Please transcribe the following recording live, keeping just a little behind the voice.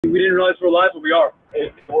We didn't realize we were live, but we are.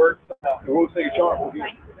 It works. It works like a charm.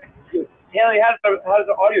 Good. Haley, how does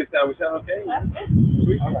the audio sound? We sound okay?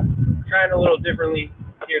 Sweet. All right. Trying a little differently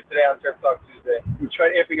here today on Turf Talk Tuesday. We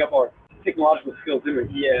tried amping up our technological skills, didn't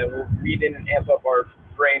we? Yeah, we didn't amp up our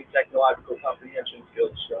brain technological comprehension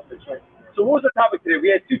skills. So that's right. So what was our topic today? We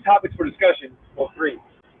had two topics for discussion. Well, three.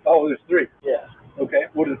 Oh, there's three. Yeah. Okay.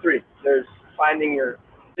 What are the three? There's finding your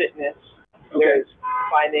fitness. Okay. There's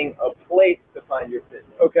finding a place to find your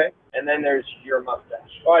fitness. Okay. And then there's your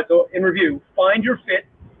mustache. All right. So in review, find your fit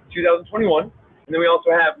 2021, and then we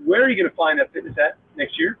also have where are you going to find that fitness at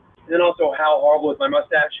next year, and then also how horrible is my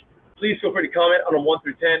mustache. Please feel free to comment on a 1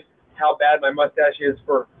 through 10 how bad my mustache is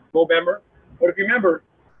for Movember. But if you remember,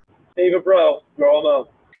 save a bro, grow a mo.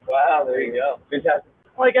 Wow, there you go. Fantastic.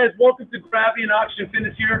 All right, guys, welcome to Gravity and Oxygen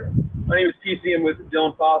Fitness here. My name is PC and with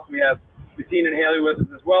Dylan Foss. We have Bettine and Haley with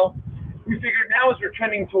us as well. We figured now as we're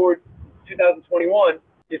trending toward 2021,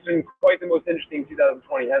 it's been quite the most interesting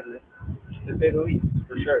 2020, hasn't it? To say the least,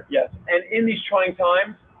 for sure. Yes. And in these trying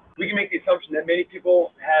times, we can make the assumption that many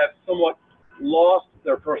people have somewhat lost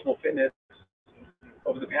their personal fitness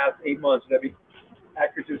over the past 8 months. Would that be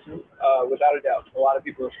accurate to assume? Without a doubt. A lot of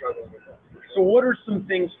people are struggling with that. So what are some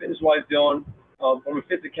things fitness-wise, Dylan, from a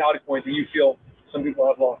physicality point that you feel some people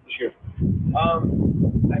have lost this year?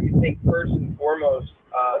 I think first and foremost,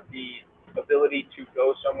 the ability to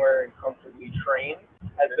go somewhere and comfortably train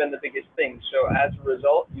has been the biggest thing. So as a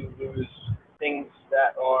result, you lose things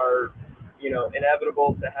that are,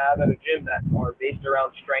 inevitable to have at a gym that are based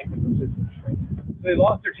around strength and consistent strength. So they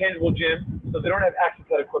lost their tangible gym, so they don't have access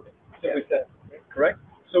to that equipment, simply said, correct?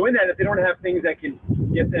 So in that, if they don't have things that can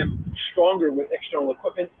get them stronger with external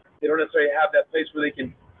equipment, they don't necessarily have that place where they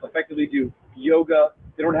can effectively do yoga.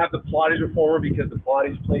 They don't have the Pilates reformer because the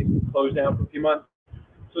Pilates place closed down for a few months.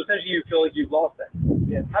 So essentially, you feel like you've lost that.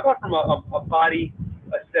 Yeah. How about from a body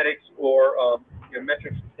aesthetics or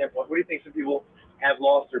metrics standpoint? What do you think some people have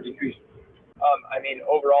lost or decreased?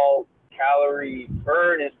 Overall calorie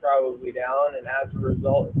burn is probably down, and as a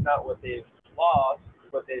result, it's not what they've lost,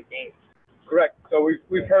 it's what they've gained. Correct. So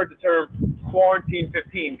we've heard the term quarantine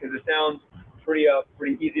 15 because it sounds pretty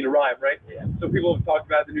easy to rhyme, right? Yeah. So people have talked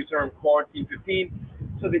about the new term quarantine 15.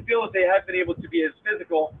 So they feel that they have been able to be as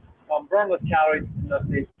physical, burn less calories, and thus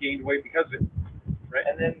they've gained weight because of it. Right.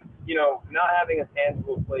 And then, not having a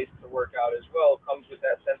tangible place to work out as well comes with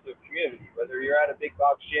that sense of community. Whether you're at a big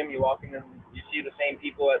box gym, you walk in and you see the same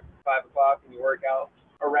people at 5 o'clock and you work out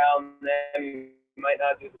around them, you might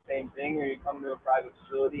not do the same thing, or you come to a private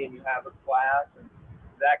facility and you have a class, and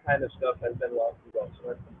that kind of stuff has been lost as well.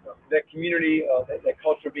 So that's that community, that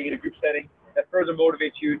culture of being in a group setting, that further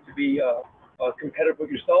motivates you to be competitive with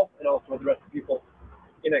yourself and also with the rest of the people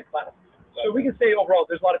in that class. So we can say overall,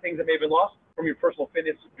 there's a lot of things that may have been lost from your personal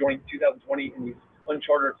fitness during 2020 in these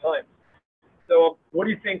uncharted times. So what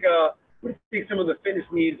do you think? What do you think some of the fitness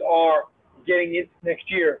needs are getting into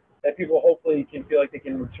next year that people hopefully can feel like they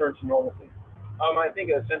can return to normalcy? I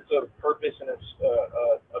think a sense of purpose and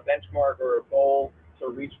a benchmark or a goal to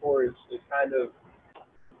reach for is kind of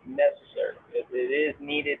necessary. It is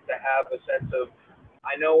needed to have a sense of,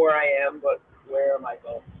 I know where I am, but where am I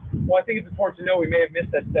going? Well, I think it's important to know we may have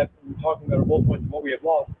missed that step in talking about our bullet points of what we have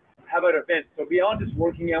lost. How about events? So beyond just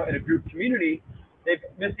working out in a group community, they've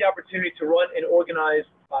missed the opportunity to run an organized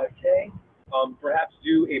 5K, perhaps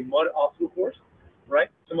do a mud obstacle course, right?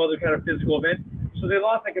 Some other kind of physical event. So they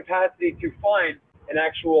lost that capacity to find an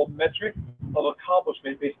actual metric of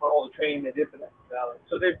accomplishment based on all the training they did for that.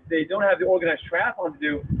 So they don't have the organized triathlon to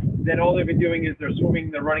do. Then all they've been doing is they're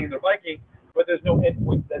swimming, they're running, they're biking, but there's no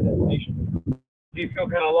endpoint to that destination. Do you feel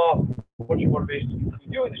kind of lost? What's your motivation to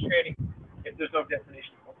continue doing this training if there's no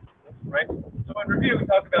destination? Right? So in review, we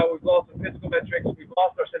talked about we've lost some physical metrics, we've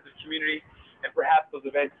lost our sense of community, and perhaps those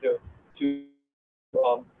events to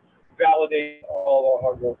validate all our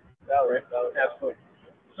hard work. Right? Absolutely.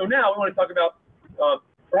 So now we want to talk about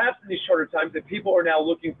perhaps in these shorter times that people are now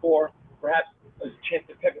looking for perhaps a chance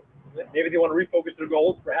to pivot. Maybe they want to refocus their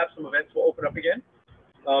goals. Perhaps some events will open up again.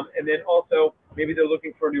 And then also maybe they're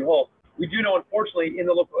looking for a new home. We do know, unfortunately, in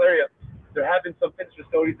the local area, there have been some fitness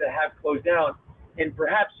facilities that have closed down. And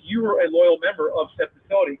perhaps you were a loyal member of said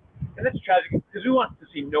facility. And that's tragic because we want to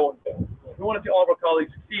see no one fail. We want to see all of our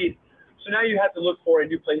colleagues succeed. So now you have to look for a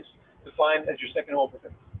new place to find as your second home for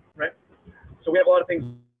them, right? So we have a lot of things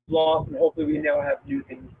lost, and hopefully we now have new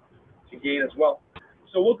things to gain as well.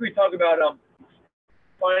 So what can we talk about?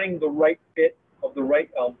 Finding the right fit of the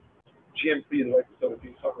right gym for you, the right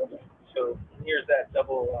facility. Talk about that. So here's that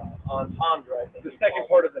double entendre, I think. The second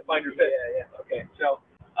part of the find your fit. Yeah. Okay. So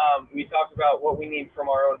we talked about what we need from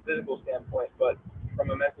our own physical standpoint, but from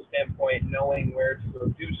a mental standpoint, knowing where to go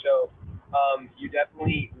do so, you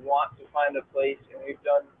definitely want to find a place, and we've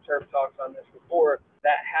done turf talks on this before,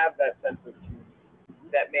 that have that sense of community,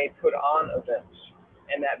 that may put on events,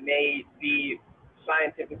 and that may be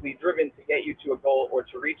scientifically driven to get you to a goal or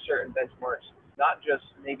to reach certain benchmarks, not just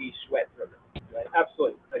maybe sweat driven. Right?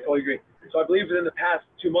 Absolutely, I totally agree. So I believe within the past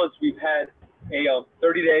 2 months, we've had a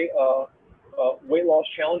 30-day weight loss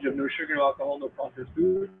challenge of no sugar, no alcohol, no processed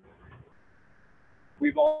food.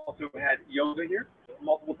 We've also had yoga here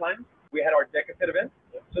multiple times. We had our DECA Fit event.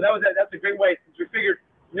 So that's a great way, since we figured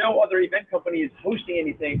no other event company is hosting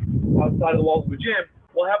anything outside of the walls of a gym.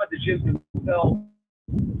 We'll have at the gyms themselves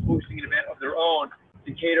hosting an event of their own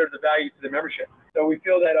to cater the value to the membership. So we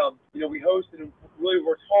feel that we hosted and really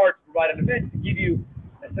worked hard to provide an event to give you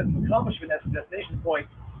a sense of accomplishment as a destination point.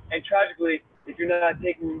 And tragically, if you're not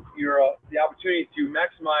taking the opportunity to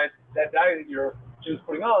maximize that value that your gym is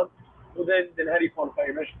putting on, well then how do you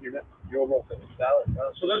quantify your mission, your overall fitness value?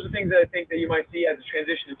 So those are things that I think that you might see as a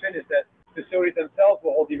transition in fitness, that facilities themselves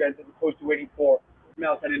will hold the events as opposed to waiting for some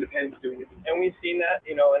outside independents doing it. And we've seen that,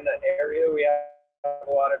 in the area, we have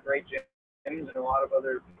a lot of great gyms and a lot of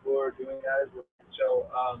other people who are doing that as well. So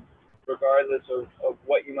regardless of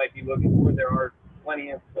what you might be looking for, there are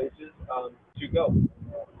plenty of places to go.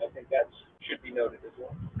 I think that should be noted as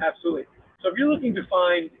well. Absolutely. So if you're looking to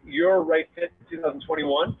find your right fit in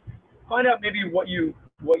 2021, find out maybe what you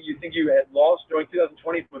think you had lost during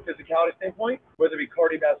 2020 from a physicality standpoint, whether it be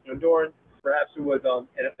cardiovascular endurance, perhaps it was an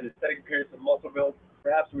aesthetic appearance of muscle build,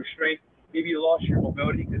 perhaps it was strength, maybe you lost your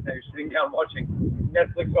mobility because now you're sitting down watching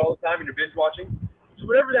Netflix all the time and you're binge watching. So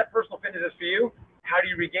whatever that personal fitness is for you, how do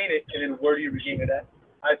you regain it, and then where do you regain it at?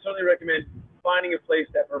 I certainly recommend finding a place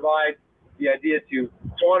that provides the idea to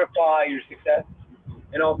quantify your success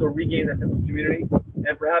and also regain that sense of community,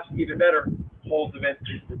 and perhaps even better, hold events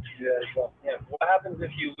to do that as well. Yeah. What happens if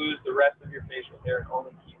you lose the rest of your facial hair and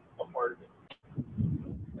only keep a part of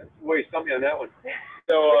it? Wait, something on that one.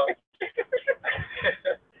 So,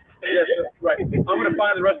 yes, right. I'm going to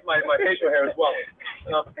find the rest of my facial hair as well.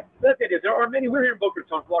 That's the idea. There are many. We're here in Boca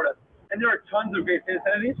Raton, Florida, and there are tons of great fitness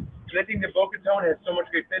entities. And I think that Boca Raton has so much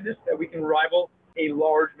great fitness that we can rival a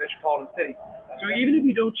large metropolitan city. So even if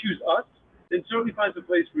you don't choose us, then certainly find some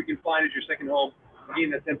place where you can find as your second home,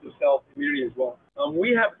 gain that sense of self, community as well.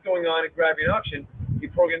 We have going on at Gravity in Auction, a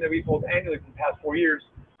program that we've held annually for the past 4 years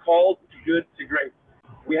called Good to Great.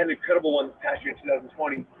 We had an incredible one this past year in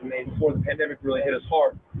 2020, before the pandemic really hit us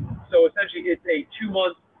hard. So essentially, it's a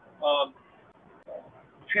 2-month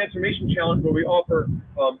transformation challenge where we offer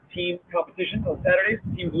team competitions on Saturdays,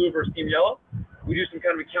 Team Blue versus Team Yellow. We do some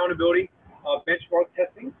kind of accountability, benchmark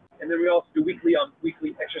testing, and then we also do weekly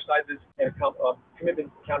exercises and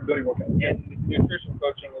commitment accountability workouts. And nutrition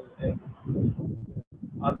coaching is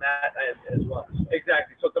on that as well.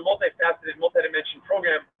 Exactly. So it's a multifaceted, multidimensional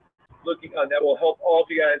program that will help all of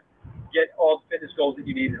you guys get all the fitness goals that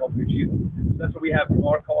you need to help you achieve them. So that's what we have from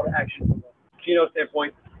our call to action from a Kino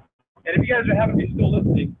standpoint. And if you guys are having me still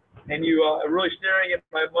listening and you are really staring at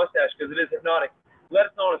my mustache because it is hypnotic, let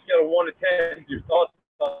us know on a scale of 1 to 10 your thoughts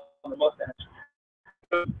on the mustache.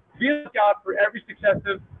 So be on the lookout for every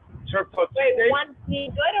successive Turf Talk Tuesday. 1 being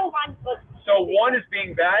good or 1 good? So 1 is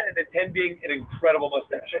being bad, and then 10 being an incredible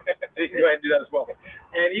mustache. So you can go ahead and do that as well.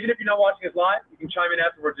 And even if you're not watching us live, you can chime in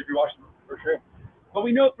afterwards if you're watching for sure. But we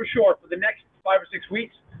know for sure for the next 5 or 6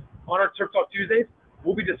 weeks on our Turf Talk Tuesdays,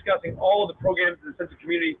 we'll be discussing all of the programs and the sense of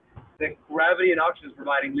community that Gravity and Auction is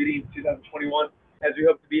providing leading into 2021, as we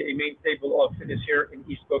hope to be a main staple of fitness here in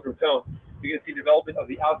East Boca Raton. You're going to see development of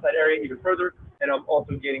the outside area even further, and I'm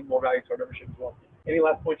also gaining more value to our membership as well. Any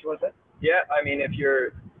last points you want to say? Yeah, I mean, if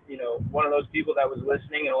you're one of those people that was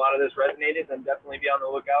listening and a lot of this resonated, then definitely be on the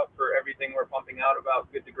lookout for everything we're pumping out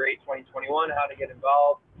about Good to Great 2021, how to get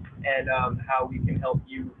involved, and how we can help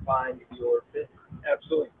you find your fit.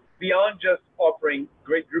 Absolutely. Beyond just offering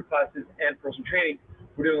great group classes and personal training,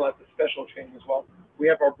 we're doing lots of special training as well.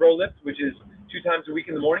 We have our Bro Lift, which is 2 times a week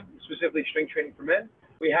in the morning, specifically strength training for men.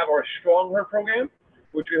 We have our Strong Her program,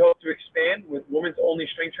 which we hope to expand with women's only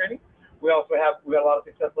strength training. We got a lot of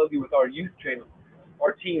success lately with our youth training.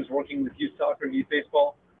 Our teams working with youth soccer and youth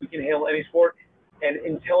baseball. We can handle any sport and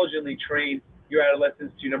intelligently train your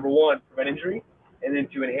adolescents to, number 1, prevent injury, and then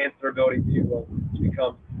to enhance their ability to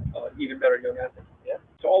become even better young athletes. Yeah.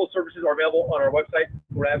 So all the services are available on our website,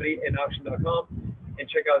 gravityandauction.com, and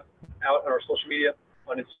check us out on our social media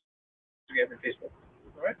on Instagram and Facebook.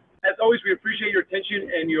 All right. As always, we appreciate your attention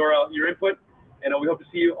and your input, and we hope to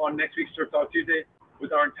see you on next week's Turf Talk Tuesday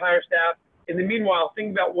with our entire staff. In the meanwhile,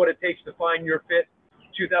 think about what it takes to find your fit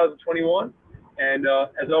 2021. And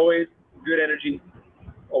as always, good energy,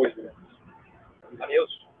 always good.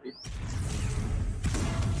 Adios.